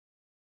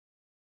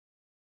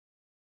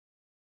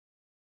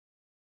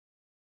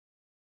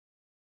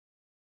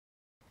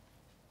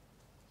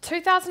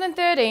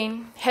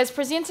2013 has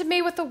presented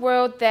me with a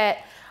world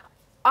that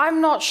I'm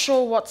not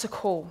sure what to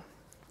call.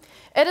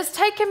 It has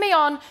taken me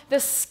on the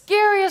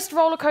scariest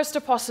roller coaster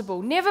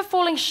possible, never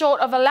falling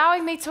short of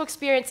allowing me to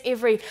experience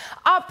every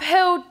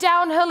uphill,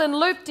 downhill, and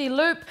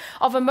loop-de-loop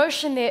of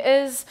emotion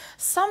there is,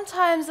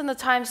 sometimes in the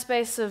time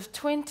space of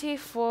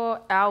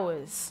 24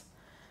 hours.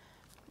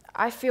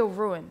 I feel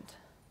ruined.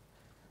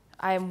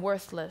 I am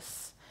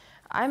worthless.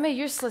 I'm a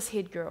useless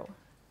head girl.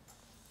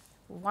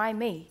 Why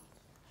me?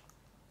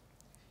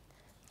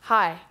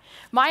 Hi,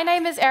 my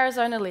name is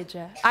Arizona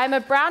Ledger. I'm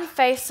a brown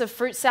face of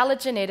fruit salad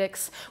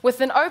genetics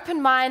with an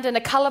open mind and a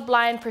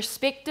colorblind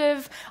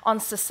perspective on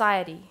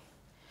society.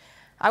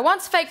 I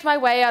once faked my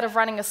way out of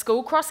running a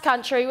school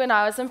cross-country when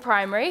I was in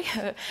primary.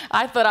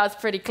 I thought I was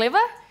pretty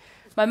clever.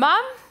 My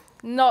mum,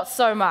 not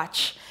so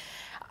much.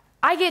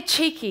 I get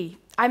cheeky,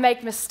 I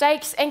make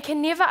mistakes, and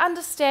can never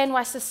understand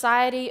why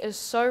society is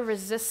so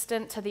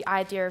resistant to the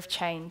idea of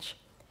change.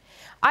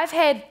 I've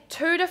had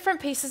 2 different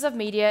pieces of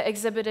media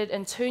exhibited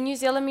in 2 New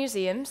Zealand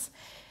museums.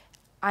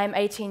 I'm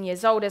 18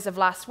 years old as of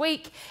last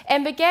week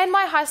and began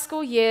my high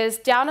school years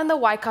down in the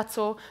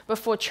Waikato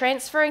before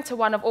transferring to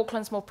one of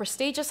Auckland's more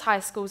prestigious high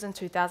schools in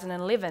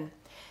 2011.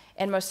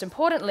 And most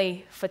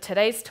importantly, for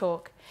today's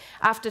talk,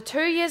 after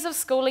 2 years of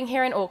schooling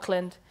here in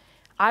Auckland,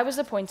 I was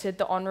appointed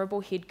the Honourable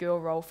Head Girl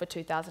role for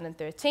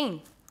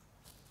 2013.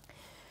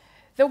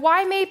 The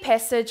Why Me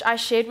passage I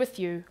shared with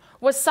you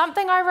was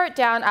something I wrote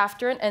down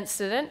after an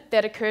incident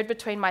that occurred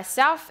between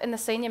myself and the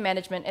senior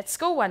management at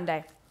school one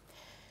day.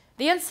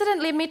 The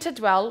incident led me to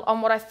dwell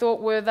on what I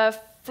thought were the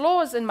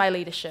flaws in my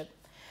leadership.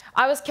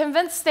 I was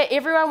convinced that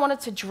everyone wanted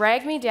to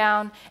drag me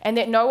down and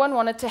that no one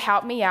wanted to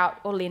help me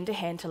out or lend a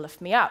hand to lift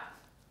me up.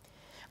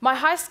 My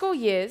high school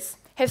years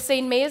have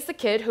seen me as the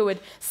kid who would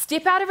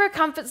step out of her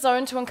comfort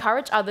zone to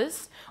encourage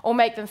others or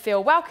make them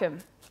feel welcome.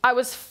 I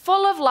was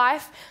full of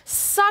life,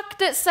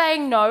 sucked at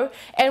saying no,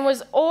 and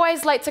was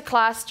always late to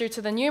class due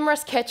to the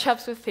numerous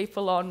catch-ups with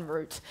people en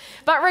route.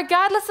 But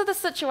regardless of the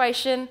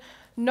situation,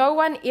 no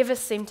one ever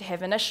seemed to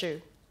have an issue.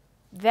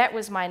 That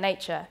was my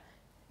nature.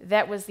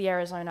 That was the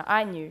Arizona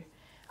I knew.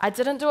 I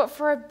didn't do it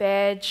for a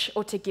badge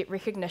or to get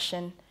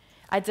recognition.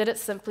 I did it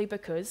simply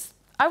because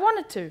I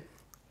wanted to.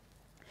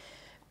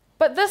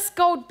 But this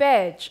gold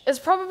badge is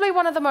probably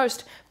one of the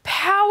most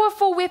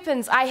powerful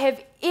weapons I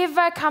have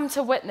ever come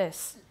to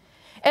witness.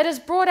 It has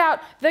brought out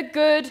the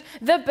good,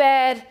 the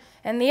bad,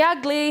 and the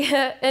ugly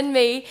in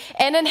me,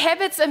 and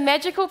inhabits a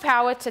magical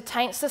power to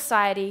taint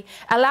society,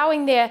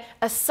 allowing their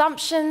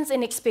assumptions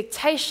and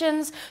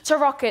expectations to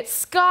rocket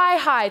sky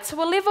high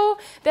to a level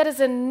that is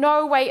in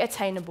no way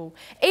attainable,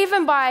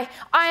 even by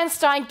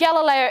Einstein,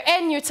 Galileo,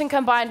 and Newton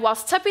combined,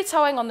 whilst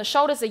tippy-toeing on the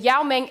shoulders of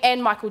Yao Ming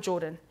and Michael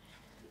Jordan.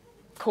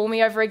 Call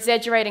me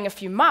over-exaggerating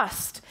if you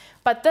must,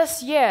 but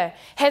this year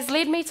has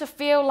led me to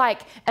feel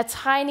like a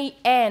tiny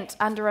ant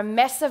under a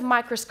massive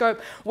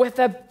microscope with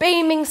a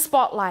beaming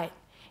spotlight.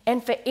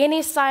 And for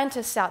any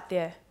scientists out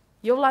there,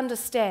 you'll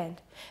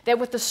understand that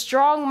with a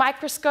strong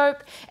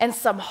microscope and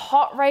some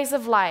hot rays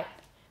of light,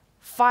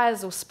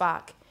 fires will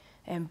spark.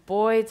 And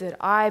boy, did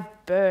I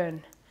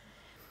burn.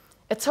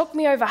 It took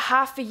me over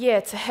half a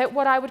year to hit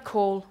what I would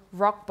call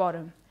rock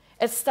bottom.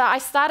 I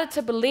started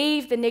to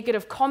believe the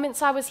negative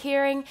comments I was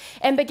hearing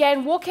and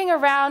began walking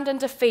around in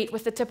defeat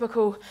with the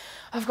typical,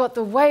 I've got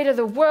the weight of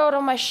the world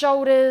on my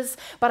shoulders,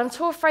 but I'm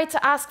too afraid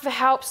to ask for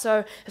help,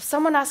 so if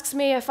someone asks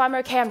me if I'm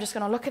okay, I'm just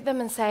going to look at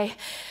them and say,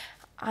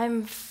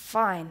 I'm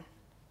fine.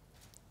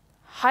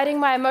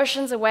 Hiding my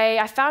emotions away,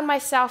 I found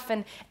myself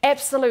in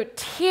absolute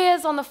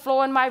tears on the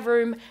floor in my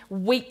room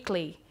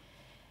weekly.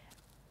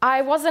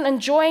 I wasn't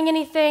enjoying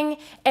anything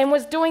and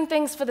was doing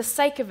things for the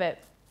sake of it.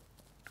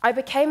 I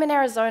became an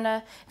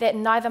Arizona that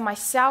neither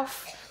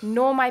myself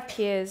nor my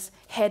peers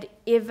had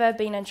ever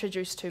been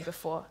introduced to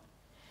before.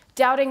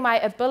 Doubting my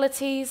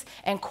abilities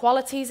and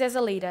qualities as a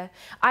leader,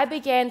 I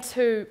began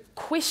to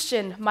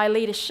question my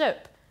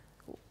leadership.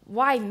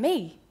 Why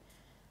me?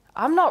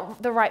 I'm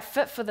not the right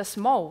fit for this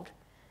mold.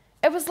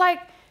 It was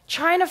like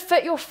trying to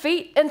fit your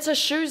feet into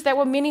shoes that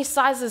were many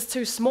sizes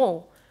too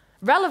small.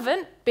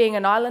 Relevant, being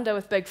an islander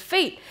with big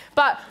feet,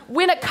 but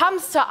when it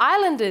comes to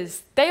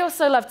islanders, they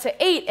also love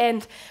to eat,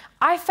 and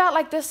I felt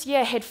like this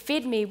year had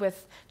fed me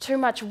with too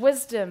much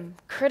wisdom,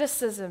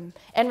 criticism,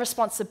 and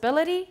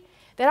responsibility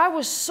that I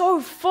was so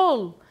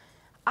full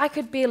I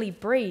could barely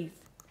breathe.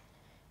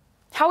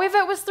 However,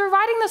 it was through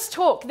writing this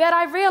talk that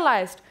I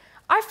realized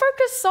I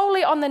focused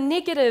solely on the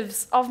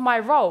negatives of my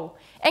role,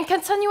 and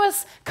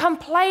continuous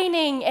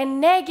complaining and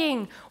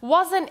nagging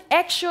wasn't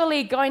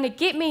actually going to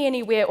get me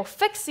anywhere or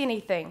fix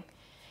anything.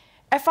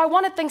 If I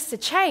wanted things to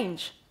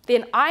change,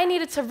 then I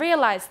needed to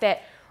realize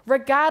that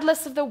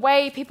regardless of the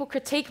way people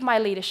critique my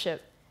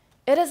leadership,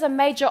 it is a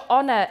major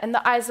honor in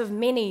the eyes of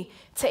many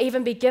to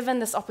even be given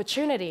this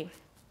opportunity.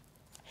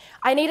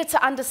 I needed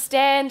to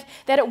understand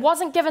that it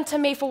wasn't given to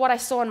me for what I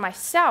saw in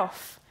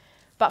myself,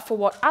 but for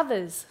what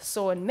others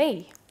saw in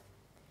me.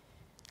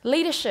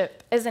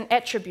 Leadership is an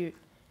attribute.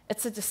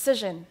 It's a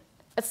decision.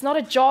 It's not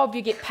a job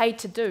you get paid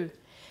to do.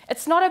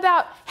 It's not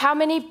about how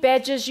many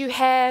badges you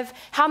have,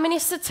 how many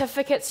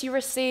certificates you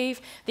receive,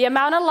 the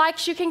amount of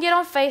likes you can get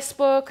on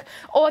Facebook,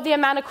 or the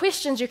amount of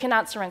questions you can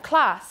answer in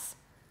class.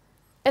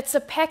 It's a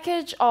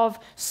package of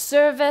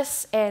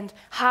service and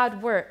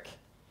hard work.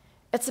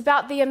 It's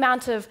about the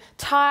amount of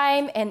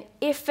time and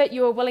effort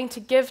you are willing to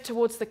give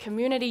towards the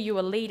community you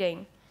are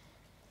leading.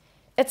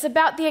 It's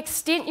about the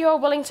extent you are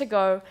willing to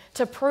go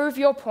to prove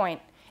your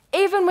point,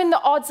 even when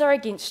the odds are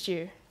against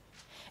you.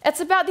 It's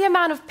about the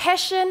amount of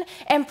passion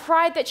and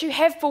pride that you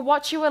have for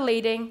what you are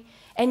leading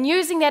and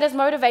using that as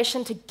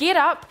motivation to get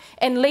up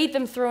and lead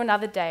them through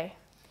another day.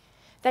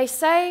 They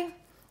say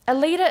a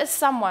leader is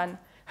someone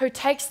who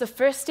takes the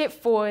first step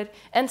forward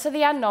into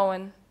the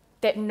unknown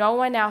that no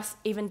one else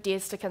even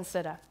dares to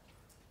consider.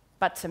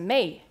 But to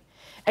me,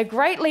 a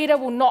great leader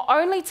will not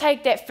only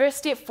take that first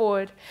step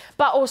forward,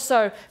 but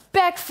also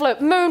backflip,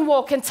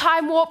 moonwalk, and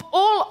time warp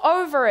all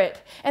over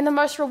it. And the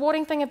most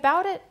rewarding thing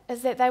about it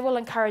is that they will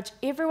encourage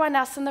everyone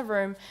else in the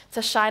room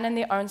to shine in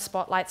their own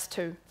spotlights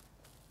too.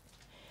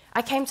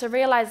 I came to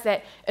realize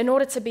that in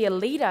order to be a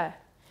leader,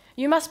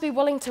 you must be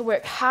willing to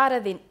work harder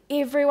than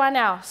everyone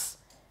else,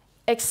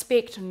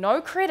 expect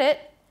no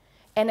credit,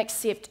 and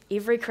accept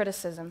every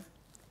criticism.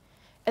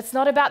 It's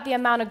not about the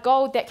amount of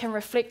gold that can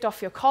reflect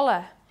off your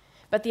collar,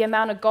 but the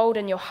amount of gold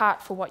in your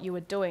heart for what you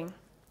are doing.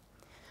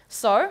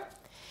 So,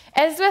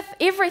 as with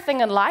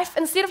everything in life,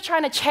 instead of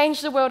trying to change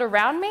the world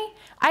around me,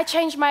 I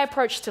changed my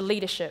approach to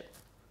leadership.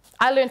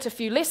 I learned a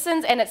few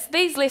lessons, and it's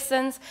these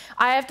lessons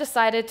I have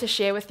decided to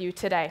share with you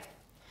today.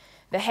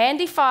 The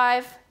handy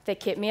 5 that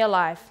kept me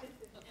alive.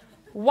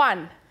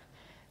 1,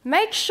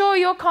 make sure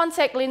your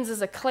contact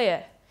lenses are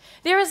clear.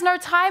 There is no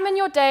time in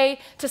your day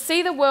to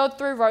see the world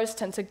through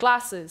rose-tinted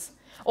glasses,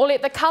 or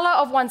let the color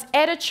of one's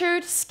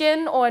attitude,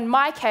 skin, or in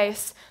my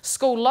case,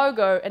 school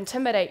logo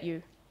intimidate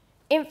you.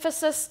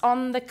 Emphasis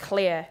on the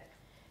clear.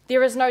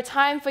 There is no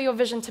time for your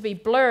vision to be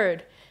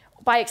blurred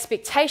by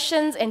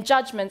expectations and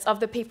judgments of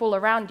the people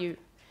around you.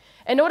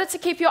 In order to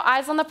keep your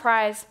eyes on the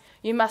prize,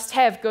 you must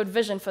have good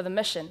vision for the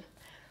mission.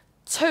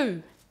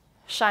 2,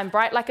 shine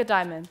bright like a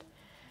diamond.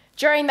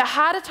 During the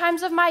harder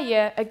times of my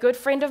year, a good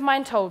friend of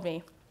mine told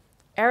me,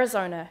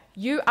 Arizona,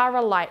 you are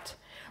a light.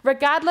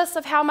 Regardless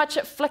of how much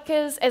it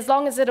flickers, as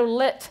long as it'll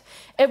lit,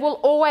 it will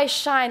always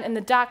shine in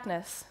the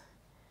darkness.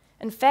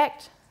 In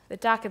fact, the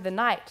darker the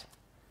night,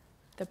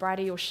 the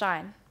brighter you'll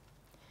shine.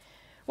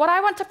 What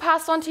I want to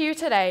pass on to you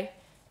today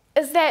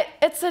is that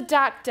it's a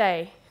dark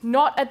day,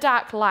 not a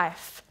dark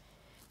life.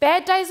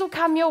 Bad days will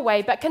come your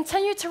way, but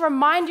continue to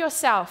remind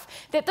yourself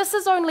that this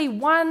is only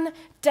one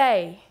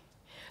day.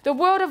 The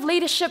world of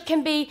leadership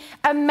can be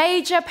a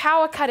major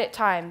power cut at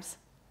times.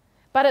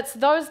 But it's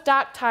those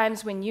dark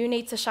times when you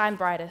need to shine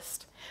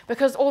brightest.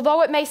 Because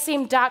although it may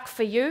seem dark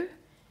for you,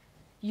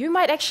 you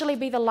might actually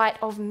be the light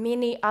of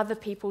many other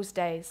people's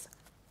days.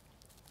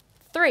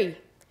 3,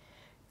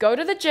 go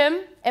to the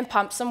gym and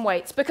pump some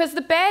weights, because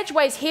the badge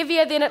weighs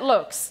heavier than it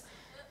looks.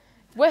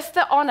 With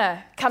the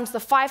honor comes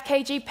the 5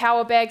 kg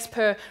power bags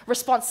per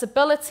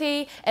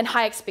responsibility and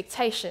high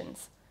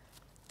expectations.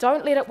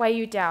 Don't let it weigh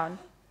you down.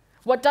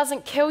 What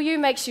doesn't kill you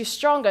makes you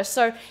stronger.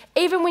 So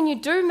even when you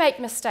do make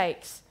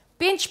mistakes,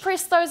 bench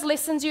press those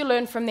lessons you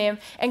learn from them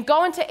and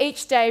go into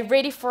each day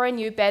ready for a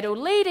new battle,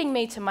 leading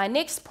me to my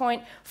next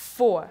point,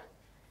 4.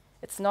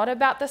 It's not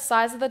about the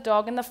size of the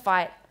dog in the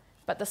fight,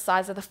 but the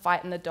size of the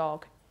fight in the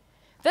dog.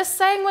 This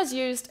saying was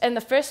used in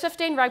the first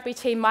 15 rugby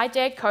team my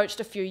dad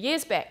coached a few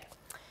years back.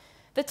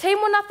 The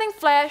team were nothing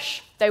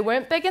flash, they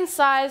weren't big in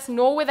size,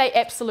 nor were they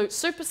absolute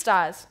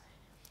superstars.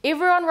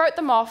 Everyone wrote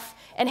them off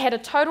and had a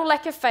total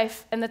lack of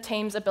faith in the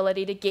team's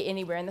ability to get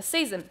anywhere in the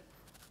season.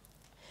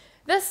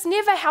 This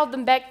never held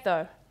them back,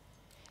 though.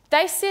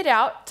 They set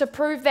out to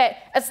prove that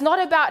it's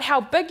not about how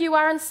big you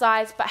are in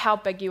size, but how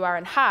big you are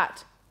in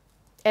heart.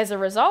 As a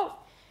result,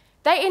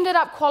 they ended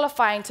up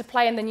qualifying to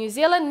play in the New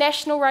Zealand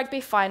National Rugby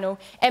Final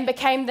and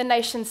became the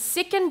nation's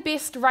second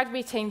best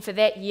rugby team for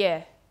that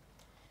year.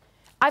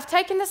 I've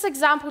taken this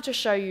example to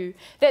show you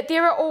that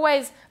there are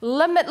always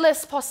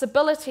limitless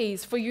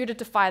possibilities for you to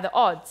defy the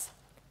odds.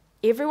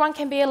 Everyone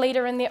can be a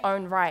leader in their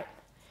own right.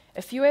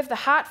 If you have the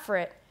heart for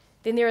it,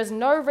 then there is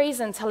no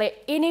reason to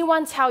let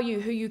anyone tell you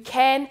who you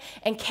can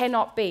and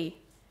cannot be.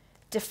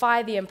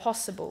 Defy the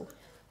impossible.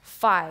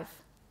 5,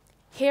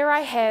 here I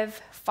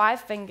have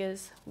 5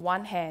 fingers,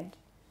 1 hand.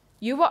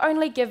 You were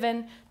only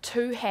given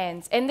 2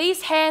 hands, and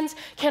these hands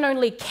can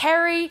only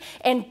carry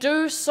and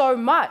do so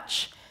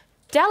much.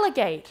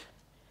 Delegate.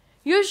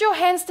 Use your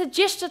hands to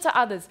gesture to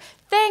others.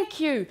 Thank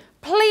you,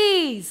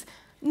 please,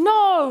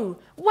 no,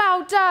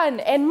 well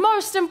done, and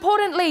most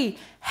importantly,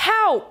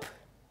 help.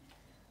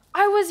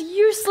 I was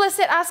useless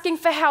at asking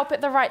for help at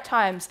the right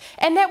times,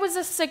 and that was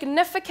a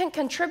significant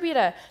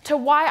contributor to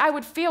why I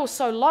would feel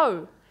so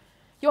low.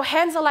 Your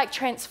hands are like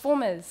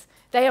transformers.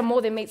 They are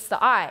more than meets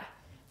the eye.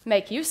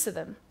 Make use of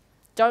them.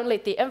 Don't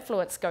let the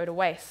influence go to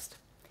waste.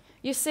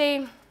 You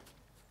see,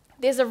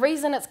 there's a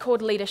reason it's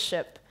called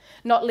leadership,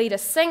 not lead a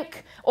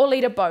sink or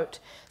lead a boat.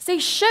 See,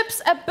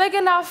 ships are big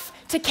enough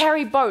to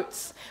carry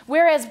boats,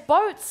 whereas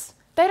boats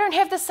They don't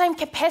have the same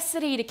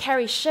capacity to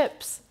carry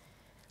ships.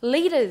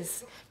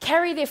 Leaders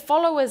carry their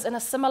followers in a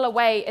similar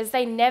way as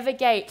they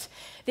navigate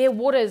their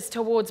waters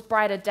towards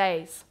brighter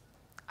days.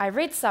 I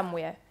read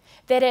somewhere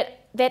that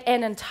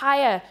an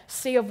entire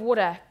sea of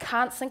water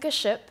can't sink a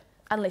ship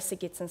unless it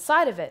gets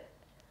inside of it.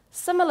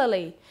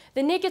 Similarly,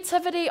 the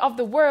negativity of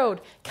the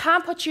world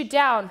can't put you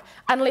down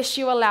unless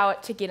you allow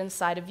it to get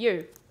inside of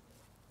you.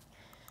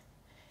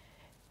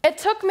 It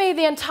took me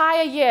the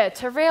entire year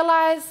to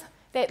realize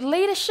that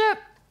leadership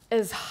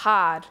is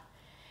hard.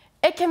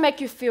 It can make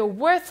you feel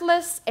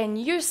worthless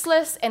and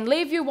useless and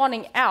leave you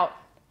wanting out.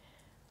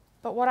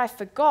 But what I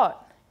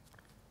forgot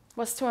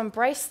was to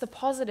embrace the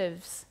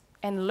positives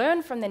and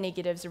learn from the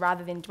negatives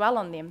rather than dwell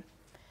on them.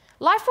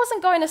 Life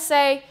wasn't going to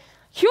say,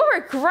 "You're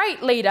a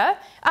great leader.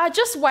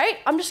 Just wait,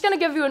 I'm just going to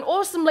give you an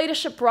awesome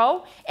leadership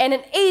role and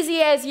an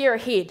easy-as year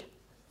ahead."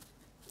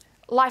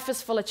 Life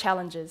is full of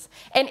challenges.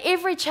 And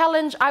every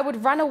challenge, I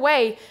would run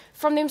away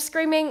from them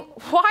screaming,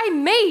 "Why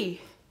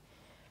me?"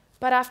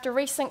 But after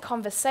recent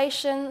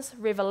conversations,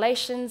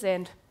 revelations,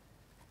 and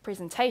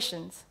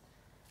presentations,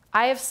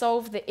 I have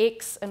solved the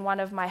X in one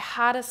of my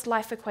hardest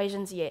life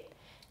equations yet.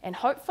 And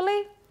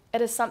hopefully,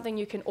 it is something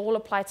you can all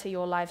apply to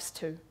your lives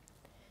too.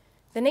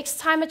 The next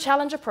time a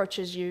challenge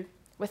approaches you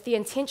with the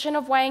intention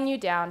of weighing you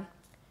down,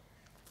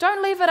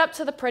 don't leave it up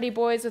to the pretty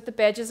boys with the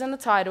badges and the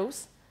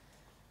titles.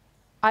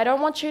 I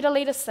don't want you to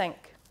lead a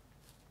sink.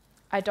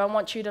 I don't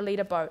want you to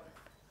lead a boat.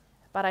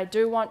 But I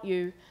do want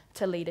you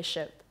to lead a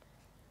ship.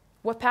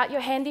 Whip out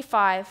your handy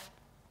 5,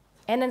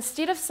 and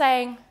instead of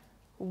saying,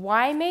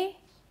 "Why me?"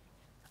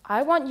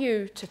 I want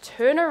you to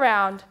turn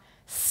around,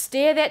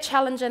 stare that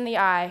challenge in the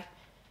eye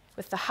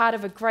with the heart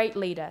of a great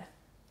leader,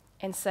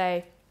 and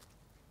say,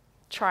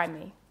 "Try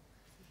me."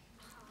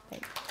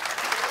 Thank you.